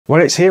Well,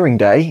 it's hearing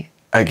day.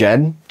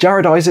 Again,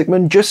 Jared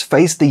Isaacman just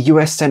faced the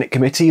US Senate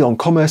Committee on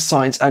Commerce,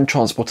 Science and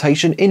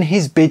Transportation in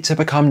his bid to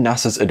become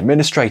NASA's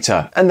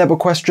administrator, and there were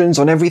questions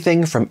on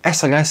everything from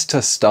SLS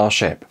to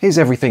Starship. Here's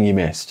everything you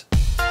missed.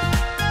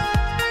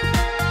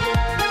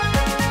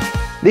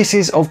 This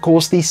is, of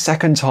course, the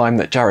second time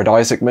that Jared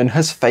Isaacman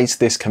has faced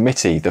this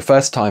committee, the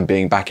first time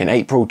being back in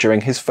April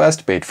during his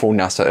first bid for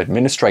NASA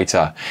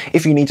administrator.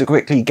 If you need to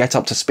quickly get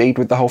up to speed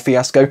with the whole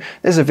fiasco,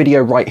 there's a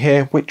video right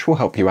here which will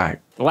help you out.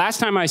 The last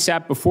time I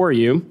sat before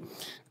you,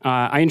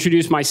 I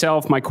introduced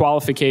myself, my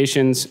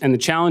qualifications, and the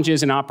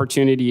challenges and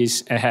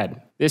opportunities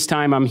ahead. This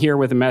time I'm here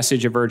with a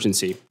message of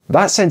urgency.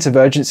 That sense of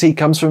urgency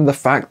comes from the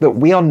fact that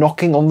we are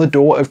knocking on the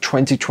door of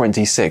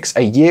 2026,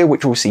 a year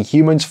which will see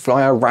humans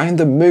fly around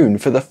the moon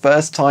for the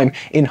first time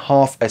in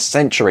half a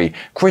century.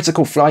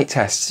 Critical flight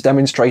tests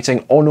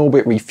demonstrating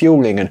on-orbit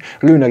refueling and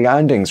lunar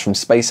landings from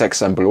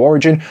SpaceX and Blue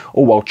Origin,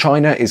 all while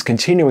China is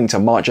continuing to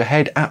march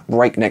ahead at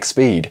breakneck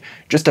speed.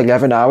 Just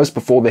 11 hours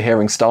before the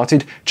hearing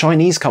started,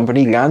 Chinese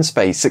company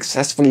LandSpace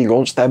successfully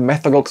launched their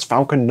methalox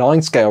Falcon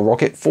 9 scale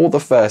rocket for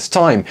the first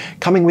time,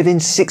 coming within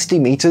 60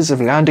 meters of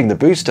landing the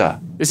booster.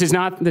 This is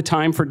not the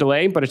time for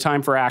delay, but a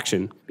time for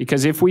action.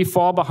 Because if we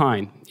fall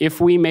behind,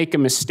 if we make a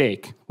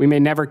mistake, we may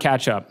never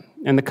catch up,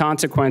 and the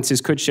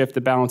consequences could shift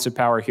the balance of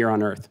power here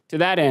on Earth. To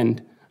that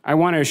end, I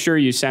want to assure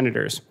you,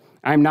 Senators,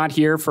 I'm not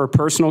here for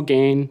personal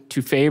gain,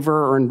 to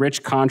favor or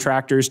enrich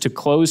contractors, to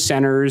close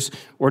centers,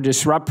 or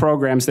disrupt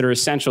programs that are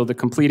essential to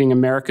completing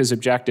America's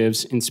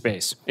objectives in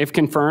space. If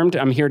confirmed,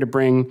 I'm here to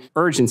bring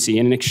urgency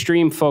and an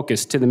extreme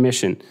focus to the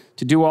mission,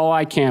 to do all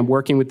I can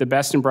working with the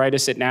best and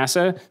brightest at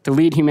NASA to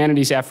lead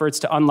humanity's efforts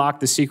to unlock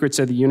the secrets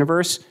of the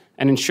universe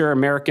and ensure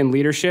American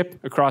leadership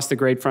across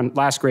the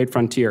last great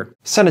frontier.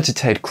 Senator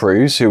Ted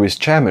Cruz, who is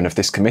chairman of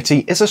this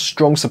committee, is a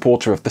strong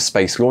supporter of the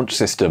space launch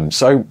system,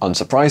 so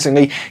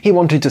unsurprisingly, he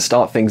wanted to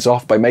start things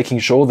off by making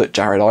sure that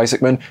Jared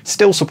Isaacman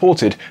still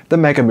supported the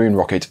Mega Moon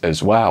rocket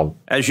as well.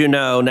 As you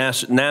know,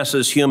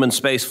 NASA's human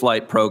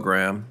spaceflight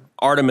program,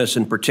 Artemis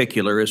in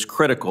particular, is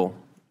critical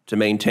to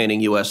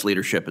maintaining U.S.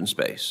 leadership in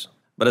space.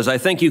 But as I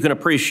think you can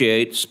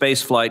appreciate,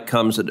 spaceflight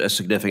comes at a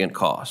significant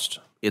cost.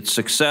 Its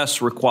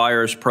success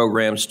requires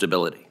program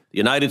stability. The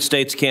United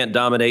States can't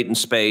dominate in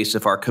space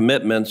if our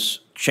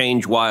commitments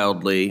change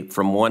wildly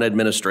from one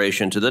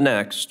administration to the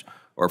next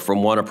or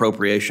from one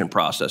appropriation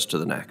process to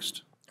the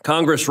next.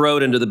 Congress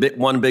wrote into the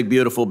One Big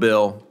Beautiful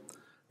Bill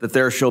that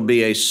there shall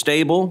be a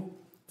stable,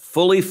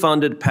 fully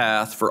funded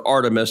path for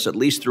Artemis at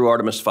least through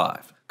Artemis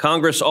 5.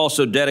 Congress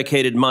also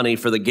dedicated money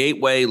for the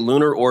Gateway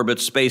Lunar Orbit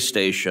Space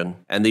Station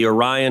and the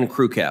Orion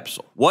crew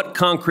capsule. What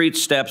concrete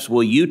steps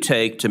will you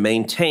take to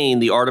maintain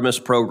the Artemis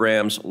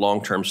program's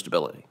long-term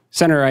stability?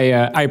 Senator,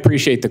 I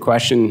appreciate the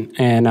question,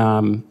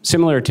 and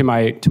similar to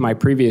my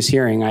previous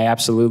hearing, I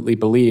absolutely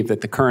believe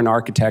that the current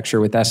architecture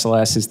with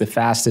SLS is the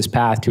fastest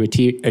path to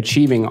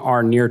achieving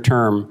our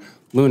near-term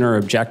lunar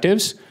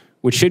objectives,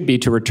 which should be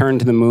to return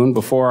to the moon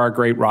before our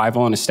great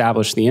rival and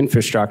establish the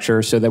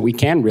infrastructure so that we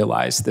can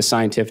realize the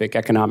scientific,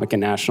 economic, and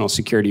national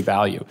security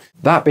value.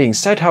 That being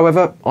said,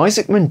 however,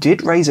 Isaacman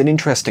did raise an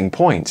interesting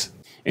point.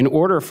 In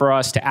order for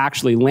us to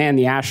actually land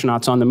the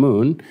astronauts on the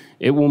moon,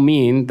 it will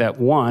mean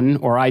that one,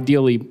 or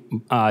ideally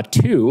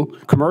two,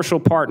 commercial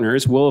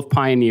partners will have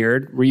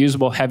pioneered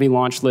reusable heavy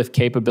launch lift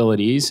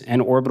capabilities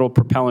and orbital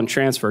propellant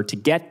transfer to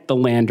get the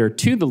lander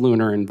to the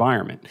lunar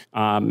environment.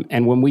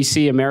 And when we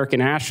see American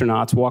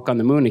astronauts walk on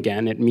the moon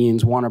again, it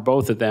means one or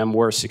both of them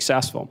were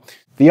successful.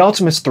 The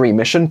Artemis 3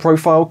 mission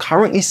profile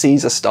currently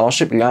sees a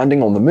Starship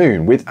landing on the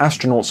moon with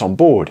astronauts on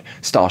board.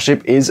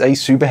 Starship is a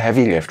super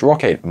heavy lift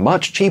rocket,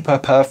 much cheaper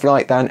per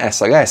flight than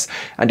SLS,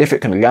 and if it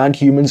can land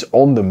humans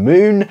on the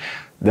moon,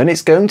 then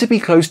it's going to be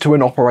close to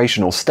an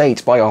operational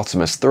state by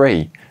Artemis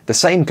 3. The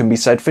same can be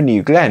said for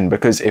New Glenn,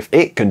 because if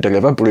it can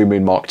deliver Blue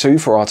Moon Mark II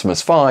for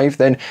Artemis 5,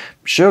 then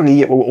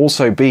surely it will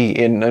also be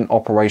in an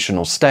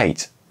operational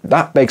state.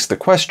 That begs the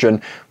question,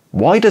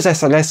 why does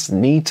SLS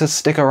need to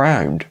stick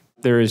around?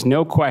 There is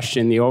no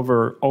question the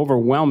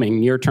overwhelming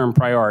near-term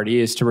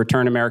priority is to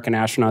return American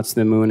astronauts to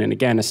the moon and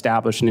again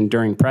establish an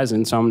enduring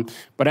presence.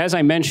 But as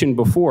I mentioned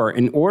before,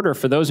 in order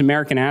for those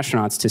American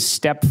astronauts to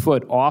step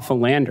foot off a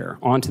lander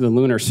onto the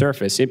lunar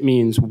surface, it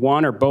means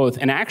one or both,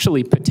 and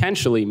actually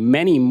potentially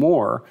many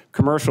more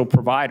commercial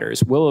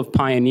providers will have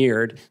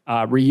pioneered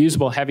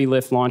reusable heavy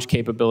lift launch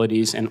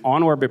capabilities and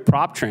on-orbit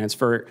prop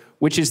transfer,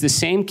 which is the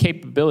same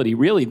capability,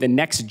 really the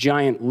next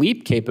giant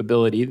leap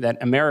capability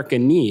that America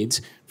needs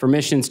for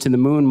missions to the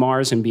moon,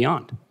 Mars, and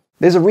beyond.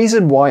 There's a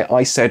reason why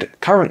I said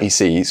currently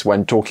sees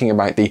when talking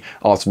about the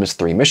Artemis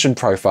 3 mission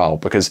profile,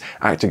 because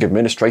Acting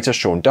Administrator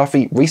Sean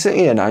Duffy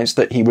recently announced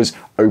that he was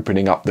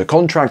opening up the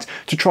contract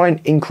to try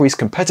and increase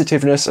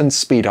competitiveness and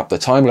speed up the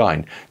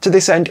timeline. To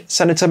this end,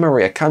 Senator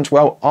Maria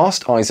Cantwell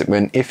asked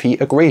Isaacman if he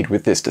agreed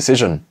with this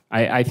decision.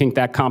 I think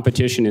that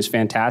competition is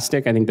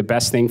fantastic. I think the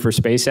best thing for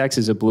SpaceX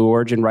is a Blue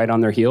Origin right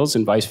on their heels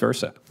and vice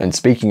versa. And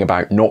speaking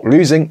about not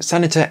losing,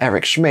 Senator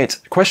Eric Schmidt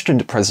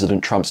questioned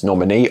President Trump's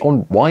nominee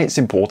on why it's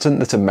important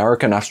that America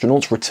American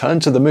astronauts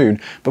returned to the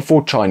moon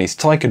before Chinese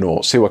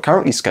taikonauts, who are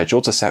currently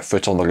scheduled to set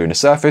foot on the lunar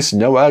surface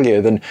no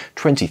earlier than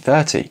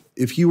 2030.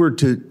 If you were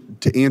to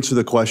answer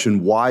the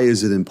question, why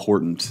is it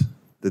important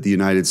that the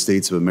United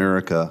States of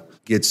America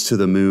gets to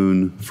the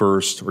moon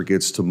first or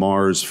gets to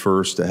Mars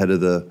first ahead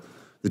of the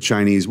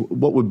Chinese,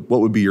 what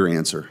would be your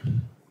answer?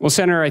 Well,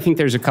 Senator, I think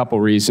there's a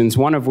couple reasons,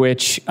 one of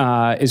which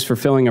is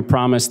fulfilling a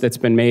promise that's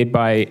been made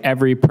by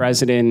every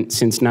president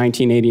since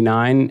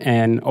 1989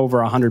 and over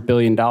 $100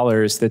 billion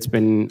that's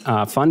been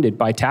funded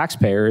by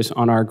taxpayers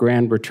on our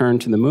grand return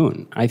to the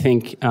moon. I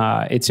think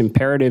it's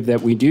imperative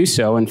that we do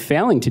so, and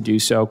failing to do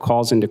so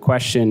calls into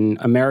question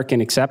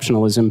American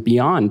exceptionalism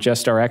beyond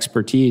just our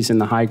expertise in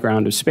the high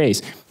ground of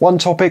space. One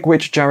topic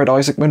which Jared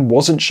Isaacman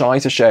wasn't shy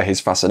to share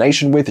his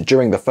fascination with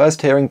during the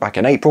first hearing back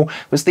in April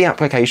was the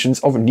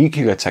applications of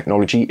nuclear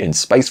technology in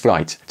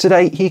spaceflight.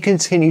 Today, he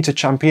continued to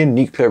champion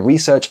nuclear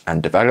research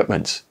and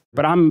development.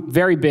 But I'm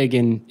very big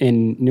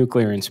in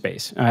nuclear in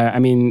space. I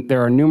mean,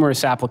 there are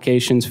numerous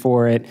applications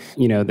for it.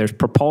 You know, there's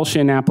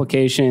propulsion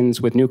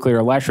applications with nuclear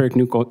electric,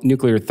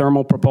 nuclear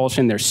thermal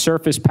propulsion. There's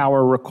surface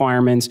power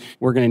requirements.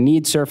 We're going to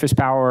need surface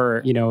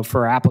power, you know,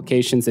 for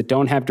applications that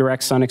don't have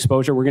direct sun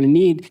exposure. We're going to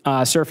need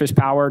surface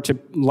power to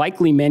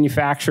likely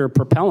manufacture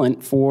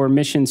propellant for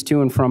missions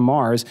to and from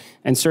Mars,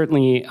 and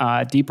certainly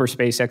deeper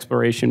space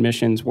exploration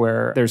missions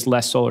where there's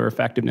less solar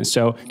effectiveness.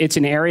 So it's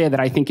an area that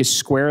I think is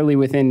squarely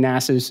within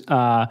NASA's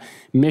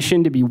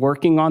mission to be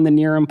working on the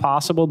near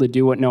impossible, to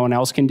do what no one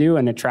else can do,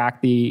 and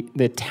attract the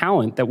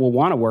talent that will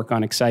want to work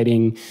on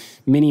exciting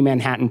mini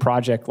Manhattan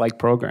Project-like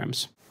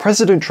programs.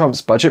 President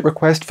Trump's budget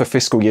request for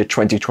fiscal year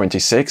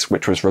 2026,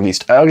 which was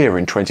released earlier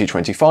in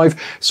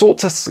 2025, sought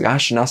to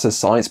slash NASA's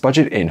science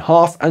budget in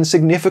half and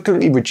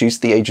significantly reduce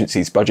the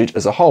agency's budget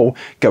as a whole,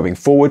 going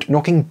forward,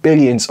 knocking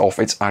billions off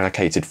its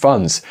allocated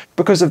funds.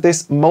 Because of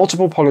this,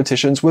 multiple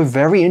politicians were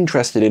very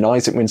interested in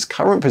Isaacman's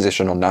current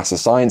position on NASA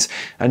science,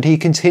 and he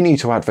continued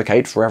to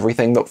advocate for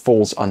everything that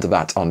falls under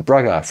that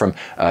umbrella, from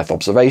Earth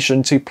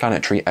observation to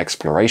planetary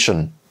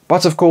exploration.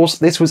 But of course,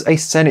 this was a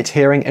Senate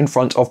hearing in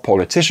front of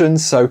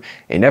politicians, so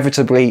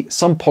inevitably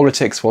some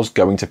politics was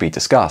going to be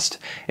discussed,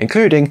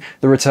 including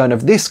the return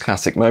of this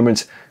classic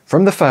moment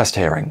from the first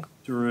hearing.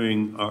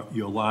 During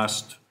your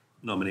last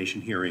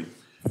nomination hearing,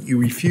 you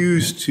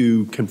refused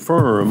to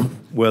confirm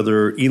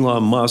whether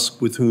Elon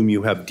Musk, with whom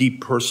you have deep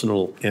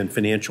personal and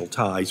financial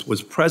ties,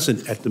 was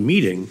present at the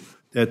meeting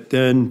that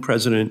then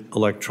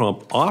President-elect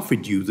Trump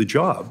offered you the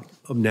job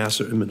of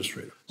NASA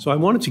administrator. So I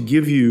wanted to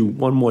give you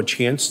one more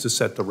chance to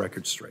set the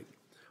record straight.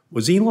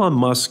 Was Elon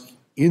Musk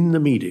in the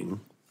meeting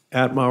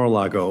at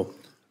Mar-a-Lago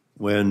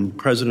when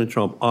President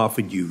Trump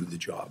offered you the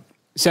job?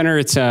 Senator,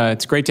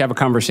 it's great to have a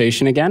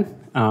conversation again.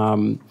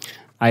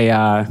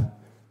 I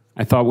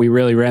thought we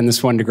really ran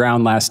this one to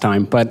ground last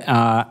time, but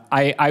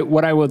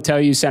what I will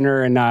tell you,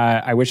 Senator, and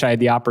I wish I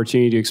had the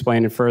opportunity to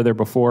explain it further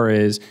before,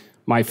 is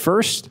my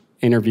first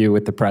interview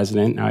with the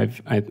president,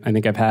 I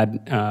think I've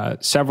had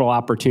several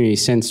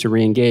opportunities since to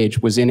re-engage,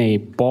 was in a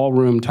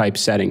ballroom type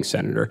setting,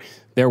 Senator.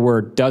 There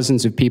were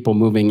dozens of people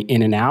moving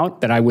in and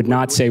out that I would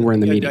not say were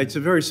in the meeting. It's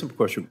a very simple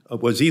question.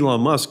 Was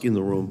Elon Musk in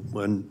the room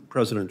when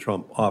President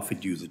Trump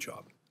offered you the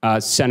job?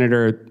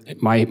 Senator,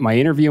 my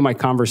interview, my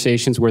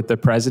conversations with the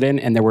president,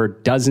 and there were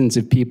dozens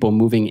of people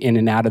moving in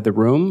and out of the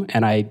room,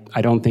 and I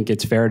don't think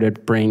it's fair to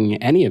bring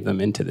any of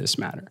them into this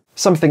matter.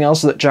 Something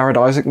else that Jared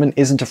Isaacman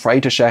isn't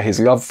afraid to share his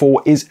love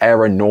for is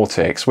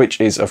aeronautics, which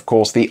is of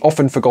course the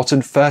often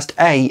forgotten first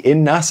A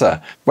in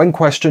NASA. When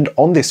questioned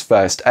on this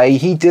first A,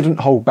 he didn't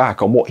hold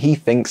back on what he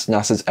thinks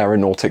NASA's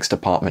aeronautics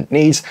department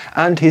needs,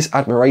 and his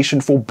admiration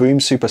for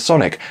Boom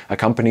Supersonic, a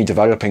company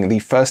developing the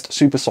first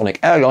supersonic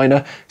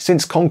airliner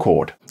since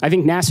Concorde. I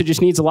think NASA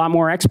just needs a lot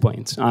more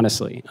X-planes,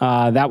 honestly.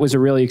 That was a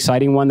really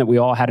exciting one that we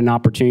all had an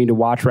opportunity to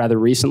watch rather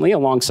recently,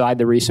 alongside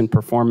the recent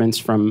performance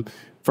from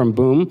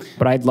Boom.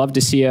 But I'd love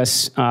to see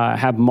us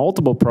have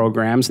multiple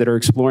programs that are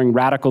exploring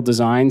radical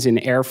designs in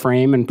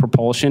airframe and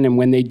propulsion. And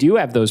when they do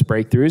have those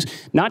breakthroughs,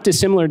 not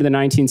dissimilar to the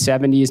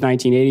 1970s,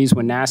 1980s,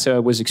 when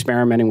NASA was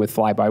experimenting with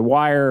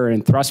fly-by-wire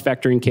and thrust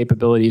vectoring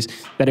capabilities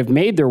that have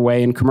made their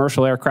way in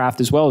commercial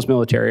aircraft as well as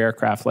military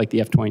aircraft like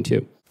the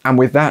F-22. And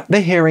with that,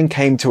 the hearing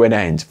came to an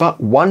end. But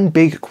one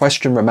big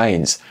question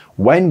remains.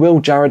 When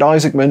will Jared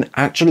Isaacman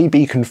actually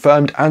be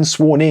confirmed and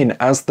sworn in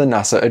as the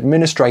NASA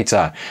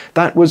administrator?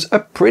 That was a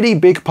pretty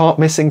big part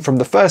missing from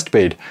the first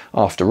bid,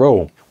 after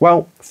all.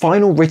 Well,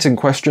 final written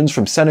questions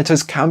from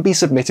senators can be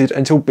submitted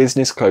until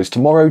business close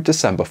tomorrow,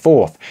 December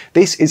 4th.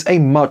 This is a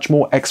much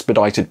more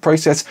expedited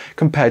process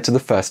compared to the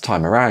first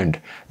time around.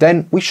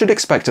 Then we should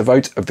expect a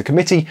vote of the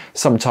committee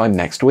sometime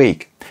next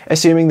week.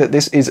 Assuming that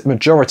this is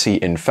majority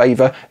in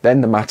favour,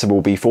 then the matter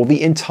will be for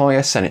the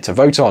entire Senate to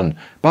vote on.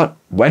 But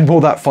when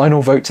will that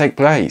final vote take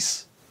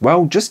place?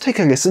 Well, just take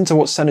a listen to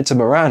what Senator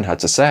Moran had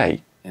to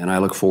say. And I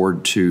look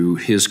forward to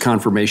his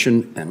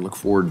confirmation and look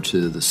forward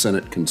to the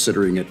Senate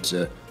considering it,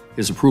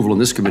 his approval in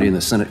this committee and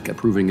the Senate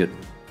approving it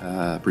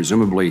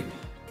presumably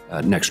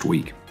next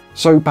week.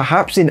 So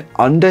perhaps in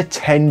under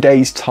 10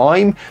 days'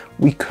 time,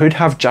 we could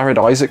have Jared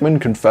Isaacman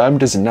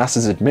confirmed as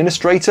NASA's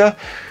administrator?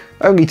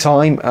 Only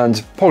time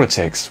and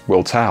politics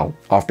will tell.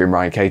 I've been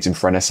Ryan Caton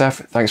for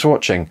NSF, thanks for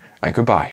watching, and goodbye.